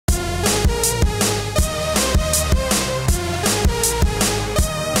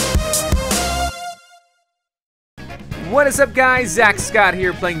What is up, guys? ZackScott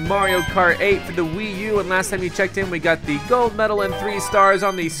here playing Mario Kart 8 for the Wii U, and last time you checked in we got the gold medal and 3 stars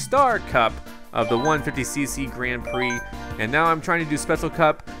on the Star Cup of the 150cc Grand Prix, and now I'm trying to do Special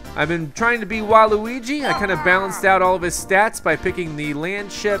Cup. I've been trying to be Waluigi. I kind of balanced out all of his stats by picking the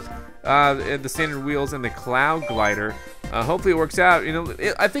land ship, the standard wheels, and the cloud glider. Hopefully it works out. You know,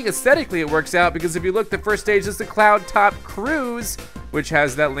 I think aesthetically it works out, because if you look, the first stage is the Cloud Top Cruise, which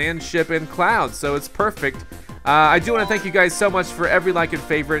has that land ship and clouds, so it's perfect. I do want to thank you guys so much for every like and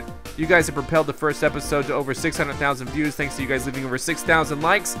favorite. You guys have propelled the first episode to over 600,000 views thanks to you guys leaving over 6,000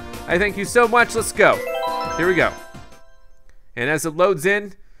 likes. I thank you so much. Let's go. Here we go. And as it loads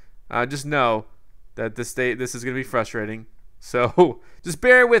in, just know that this is going to be frustrating. So just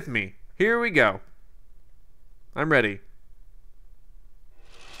bear with me. Here we go. I'm ready.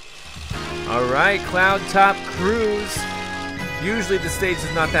 All right, Cloud Top Cruise. Usually the stage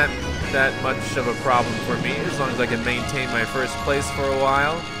is not that much of a problem for me, as long as I can maintain my first place for a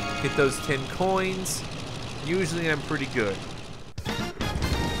while, get those 10 coins. Usually I'm pretty good.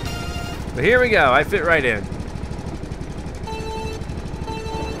 But here we go, I fit right in.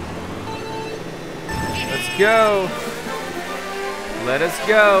 Let's go. Let us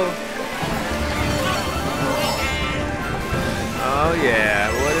go. Oh yeah,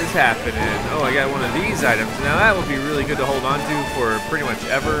 what is happening? Oh, I got one of these items. Now that would be really good to hold on to for pretty much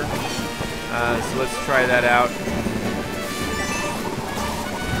ever. So let's try that out.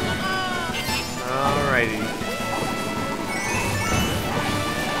 Alrighty.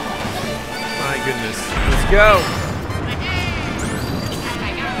 My goodness. Let's go.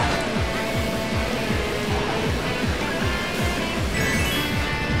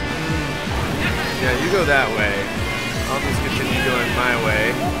 Yeah, you go that way. I'll just continue going my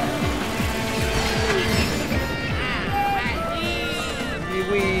way.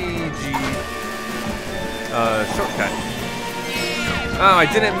 Luigi. Shortcut. Oh, I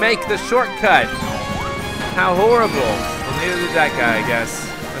didn't make the shortcut. How horrible. Well, neither did that guy, I guess.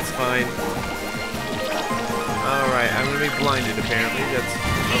 That's fine. Alright, I'm gonna be blinded apparently. That's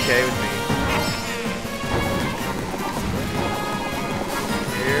okay with me.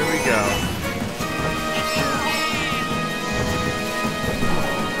 Here we go.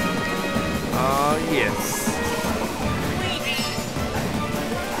 Oh, yes.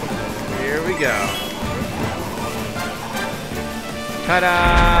 Here we go.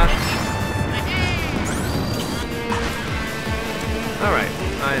 Ta-da! Alright,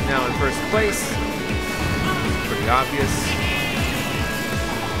 I am now in first place. Pretty obvious.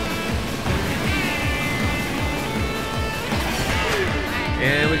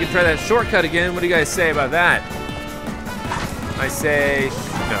 And we can try that shortcut again. What do you guys say about that? I say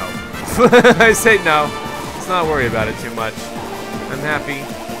no. I say no. Let's not worry about it too much. I'm happy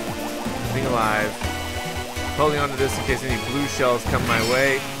being alive. Holding on to this in case any blue shells come my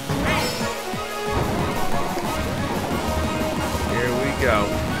way. Here we go.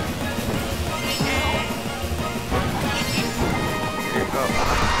 Here we go.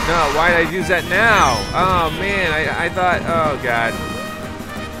 No, why did I use that now? Oh man, I thought, oh god.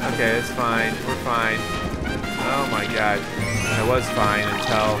 Okay, it's fine. We're fine. Oh my god. I was fine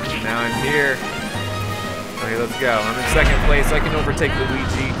until now I'm here. Okay, let's go. I'm in second place. I can overtake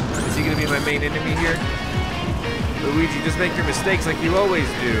Luigi. Is he going to be my main enemy here? Luigi, just make your mistakes like you always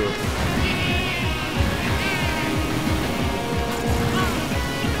do.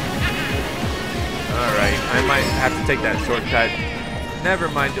 Alright, I might have to take that shortcut. Never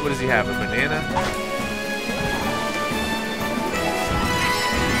mind. What does he have? A banana?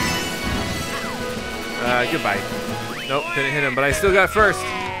 Goodbye. Nope, didn't hit him, but I still got first.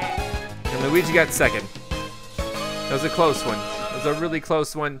 And Luigi got second. That was a close one. That was a really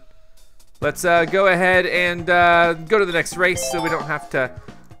close one. Let's go ahead and go to the next race so we don't have to...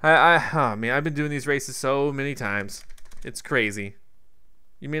 oh man, I've been doing these races so many times. It's crazy.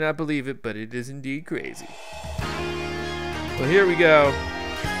 You may not believe it, but it is indeed crazy. Well, here we go.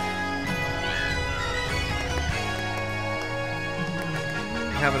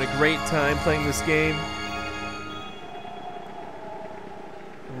 Having a great time playing this game.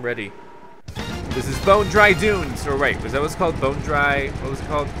 I'm ready. This is Bone Dry Dunes, or wait, was that what's called? Bone Dry, what was it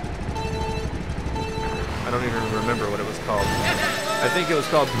called? I don't even remember what it was called. I think it was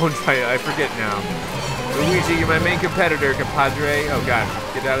called Bone Dry, I forget now. Luigi, you're my main competitor, compadre. Oh god,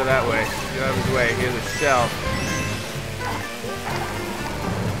 get out of that way. Get out of his way, here's a shell.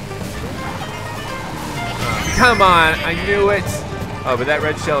 Come on, I knew it. Oh, but that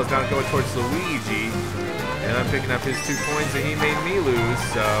red shell is now going towards Luigi. And I'm picking up his 2 points that he made me lose,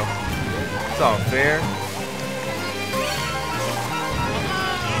 so it's all fair.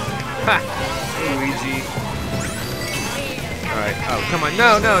 Ha! Luigi. Alright, oh, come on.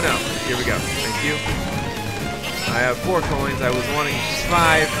 No, no, no. Here we go. Thank you. I have 4 coins. I was wanting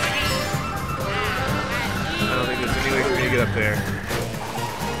 5. I don't think there's any way for me to get up there.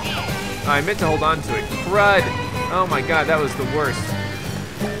 I meant to hold on to it. Crud! Oh my god, that was the worst.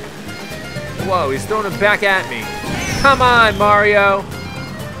 Whoa, he's throwing it back at me. Come on, Mario!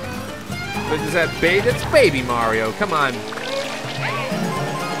 But is that baby? That's baby Mario. Come on.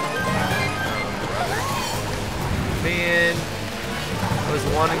 Man. I was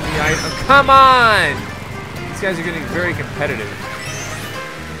wanting the item. Oh, come on! These guys are getting very competitive.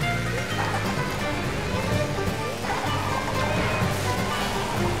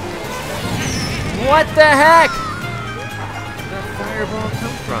 What the heck? Where did that fireball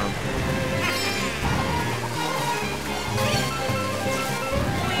come from?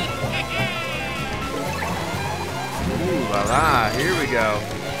 Ooh la la, here we go.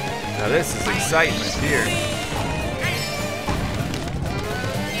 Now this is excitement here.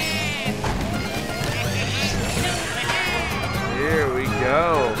 Here we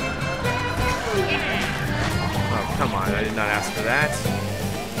go. Oh, come on, I did not ask for that.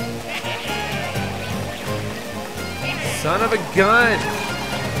 Son of a gun! I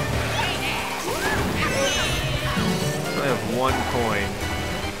only have 1 coin.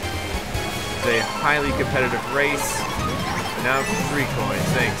 It's a highly competitive race. And now 3 coins,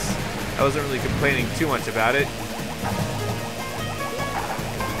 thanks. I wasn't really complaining too much about it.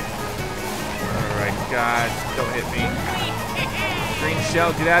 Alright, God, don't hit me. Green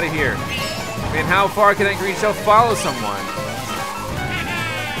shell, get out of here. Man, how far can that green shell follow someone?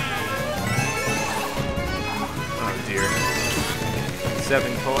 7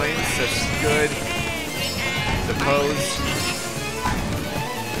 coins, that's good. Suppose.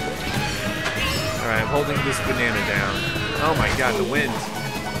 Alright, I'm holding this banana down. Oh my god, the wind.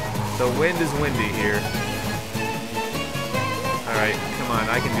 The wind is windy here. Alright, come on,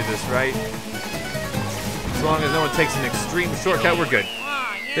 I can do this, right? As long as no one takes an extreme shortcut, we're good.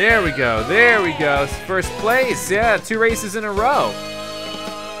 There we go, there we go. First place, yeah, 2 races in a row.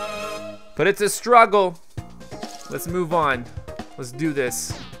 But it's a struggle. Let's move on. Let's do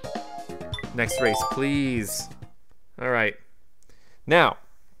this. Next race, please. All right. Now,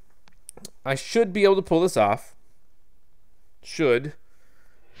 I should be able to pull this off. Should.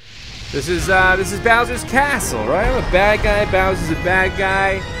 This is Bowser's castle, right? I'm a bad guy. Bowser's a bad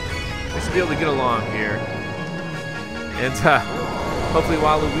guy. I should be able to get along here. And hopefully,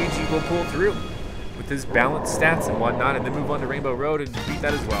 Waluigi will pull through with his balanced stats and whatnot, and then move on to Rainbow Road and beat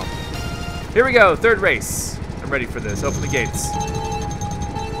that as well. Here we go. 3rd race. I'm ready for this. Open the gates.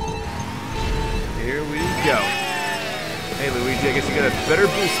 Here we go. Hey, Luigi, I guess you got a better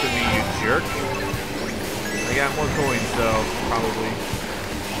boost than me, you jerk. I got more coins, though, probably.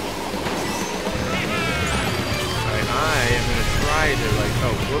 Alright, I am going to try to, like,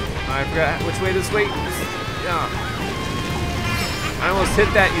 oh, whoop, I forgot which way this way. Yeah. I almost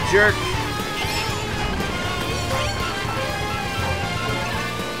hit that, you jerk.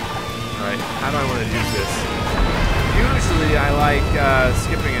 Alright, how do I want to use this? Usually I like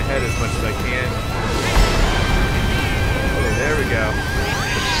skipping ahead as much as I can. Oh, there we go.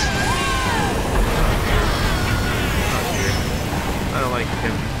 Oh dear. I don't like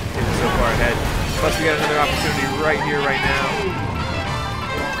him getting so far ahead. Plus we got another opportunity right here, right now.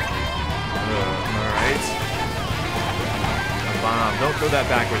 Alright. A bomb. Don't throw that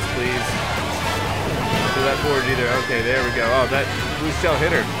backwards, please. Don't throw that forward either. Okay, there we go. Oh, that blue shell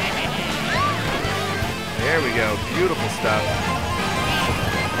hit her. There we go. Beautiful stuff.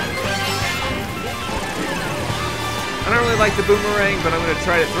 I don't really like the boomerang, but I'm going to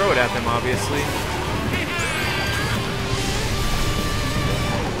try to throw it at them, obviously.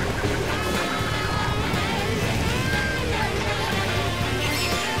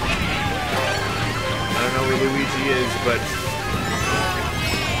 I don't know where Luigi is, but...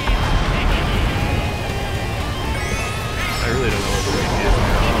 I really don't know where Luigi is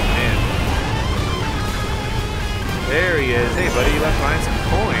now. Oh, man. There he is. Hey, buddy, you left behind some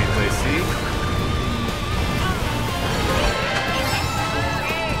coins, I see.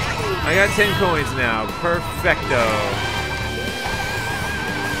 I got 10 coins now. Perfecto.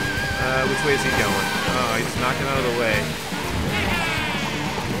 Which way is he going? Oh, he's knocking out of the way.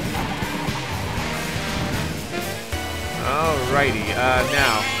 Alrighty.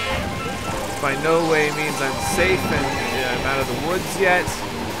 Now, by no way means I'm safe and I'm out of the woods yet.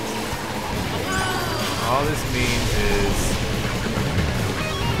 All this means is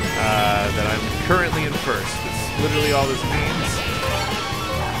that I'm currently in first. That's literally all this means.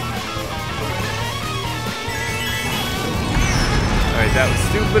 Alright, that was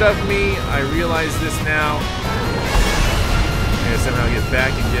stupid of me. I realize this now. I gotta somehow get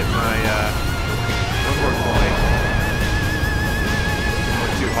back and get my one more coin. Not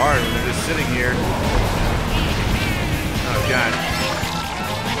too hard when they're just sitting here. Oh god.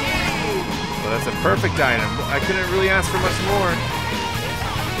 Well, that's a perfect item. I couldn't really ask for much more.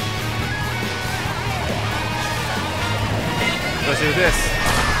 Especially with this.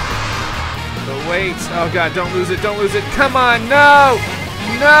 But wait. Oh god, don't lose it, don't lose it. Come on, no!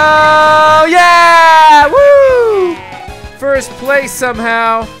 No! Yeah! Woo! First place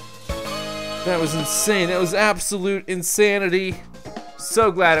somehow. That was insane. That was absolute insanity.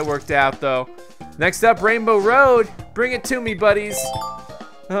 So glad it worked out though. Next up, Rainbow Road. Bring it to me, buddies.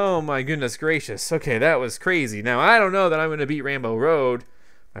 Oh my goodness gracious. Okay, that was crazy. Now, I don't know that I'm gonna beat Rainbow Road.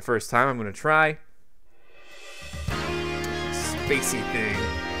 My first time, I'm gonna try. Spacey thing.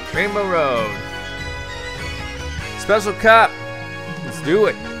 Rainbow Road. Special Cup. Let's do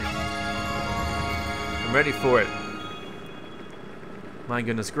it. I'm ready for it. My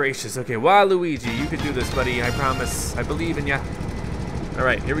goodness gracious. Okay, Waluigi, you can do this, buddy. I promise. I believe in ya. All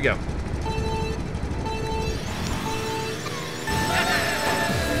right, here we go.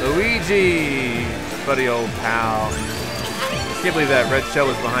 Luigi, buddy, old pal. Can't believe that red shell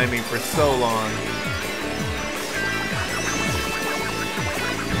was behind me for so long.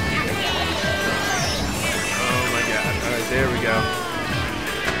 Oh my god. All right, there we go.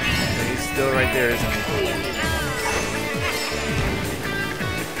 And he's still right there, isn't he?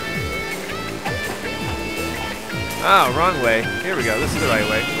 Oh, wrong way. Here we go. This is the right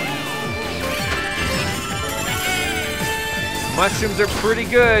way. Mushrooms are pretty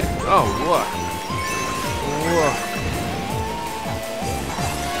good. Oh, look. Whoa.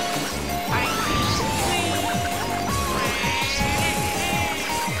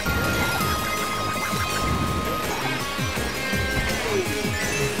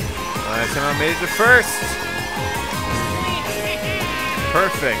 I somehow made it to first.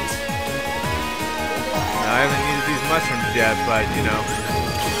 Perfect. Now, I haven't needed these mushrooms yet, but you know.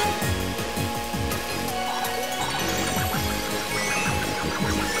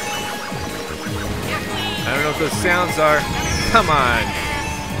 I don't know what those sounds are. Come on.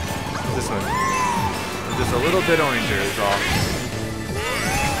 This one. Just a little bit oranger is all.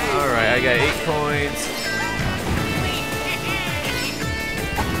 Alright, I got 8 coins.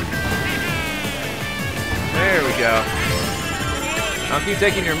 There we go. I'll keep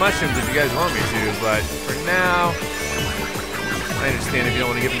taking your mushrooms if you guys want me to, but for now, I understand if you don't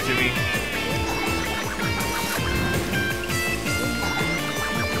want to give them to me.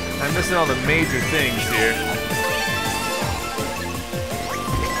 I'm missing all the major things here.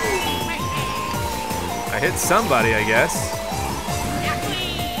 I hit somebody, I guess.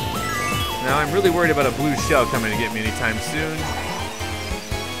 Now I'm really worried about a blue shell coming to get me anytime soon.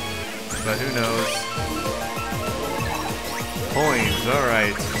 But who knows? Coins,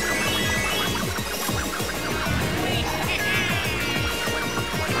 alright.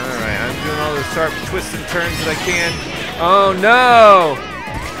 Alright, I'm doing all the sharp twists and turns that I can. Oh no!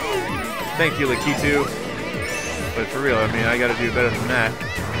 Thank you, Lakitu. But for real, I mean, I gotta do better than that.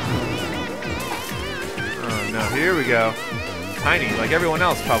 Oh no, here we go. Tiny, like everyone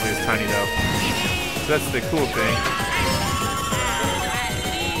else probably is tiny though. So that's the cool thing.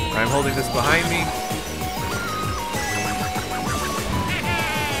 I'm holding this behind me.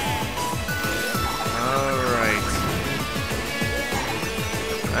 Alright.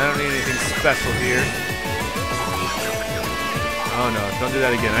 I don't need anything special here. Oh no, don't do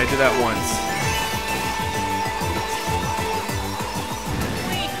that again. I did that once.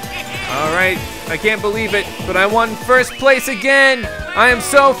 Alright, I can't believe it, but I won first place again! I am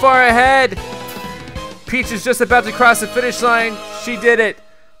so far ahead! Peach is just about to cross the finish line. She did it.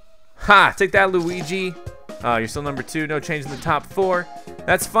 Ha, take that, Luigi. Oh, you're still number 2, no change in the top 4.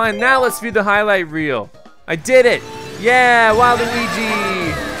 That's fine, now let's view the highlight reel. I did it! Yeah,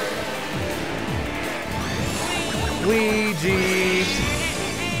 Waluigi! Luigi.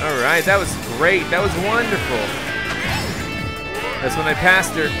 Alright, that was great. That was wonderful. That's when I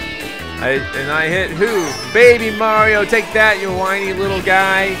passed her. And I hit who? Baby Mario, take that, you whiny little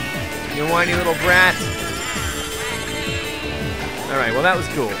guy. You whiny little brat. Alright, well that was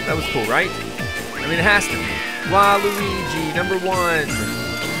cool. That was cool, right? I mean, it has to be. Waluigi, number 1.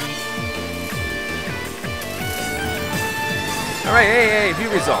 Alright, hey, view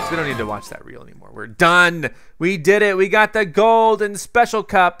results. We don't need to watch that reel anymore. We're done. We did it. We got the golden special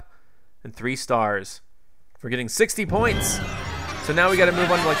cup and 3 stars. We're getting 60 points. So now we got to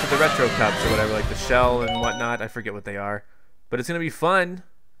move on to, like, to the retro cups or whatever, like the shell and whatnot. I forget what they are. But it's going to be fun.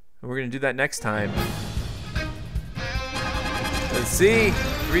 And we're going to do that next time. Let's see.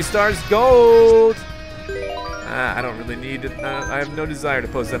 3 stars gold. I don't really need it. I have no desire to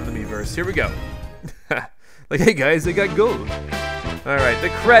post that in the Miiverse. Here we go. Like, hey guys, I got gold. Alright, the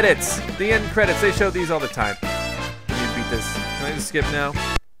credits. The end credits. They show these all the time. Let me beat this. Can I just skip now?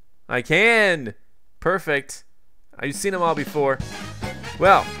 I can. Perfect. I've seen them all before.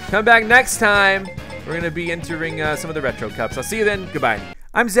 Well, come back next time. We're going to be entering some of the retro cups. I'll see you then. Goodbye.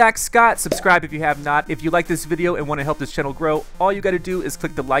 I'm ZackScott. Subscribe if you have not. If you like this video and want to help this channel grow, all you got to do is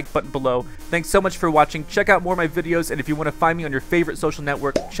click the like button below. Thanks so much for watching. Check out more of my videos, and if you want to find me on your favorite social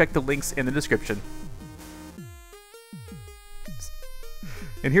network, check the links in the description.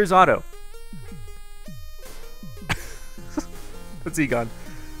 And here's Otto. That's Egon.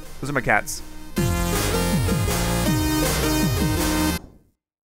 Those are my cats.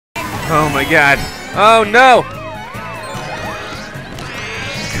 Oh my god. Oh no!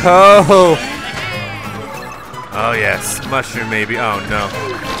 Go! Oh yes, mushroom maybe. Oh no.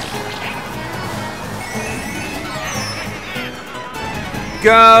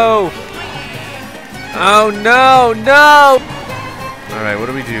 Go! Oh no, no! Alright, what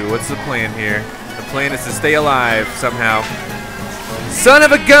do we do? What's the plan here? The plan is to stay alive somehow. Son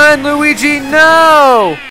of a gun, Luigi, no!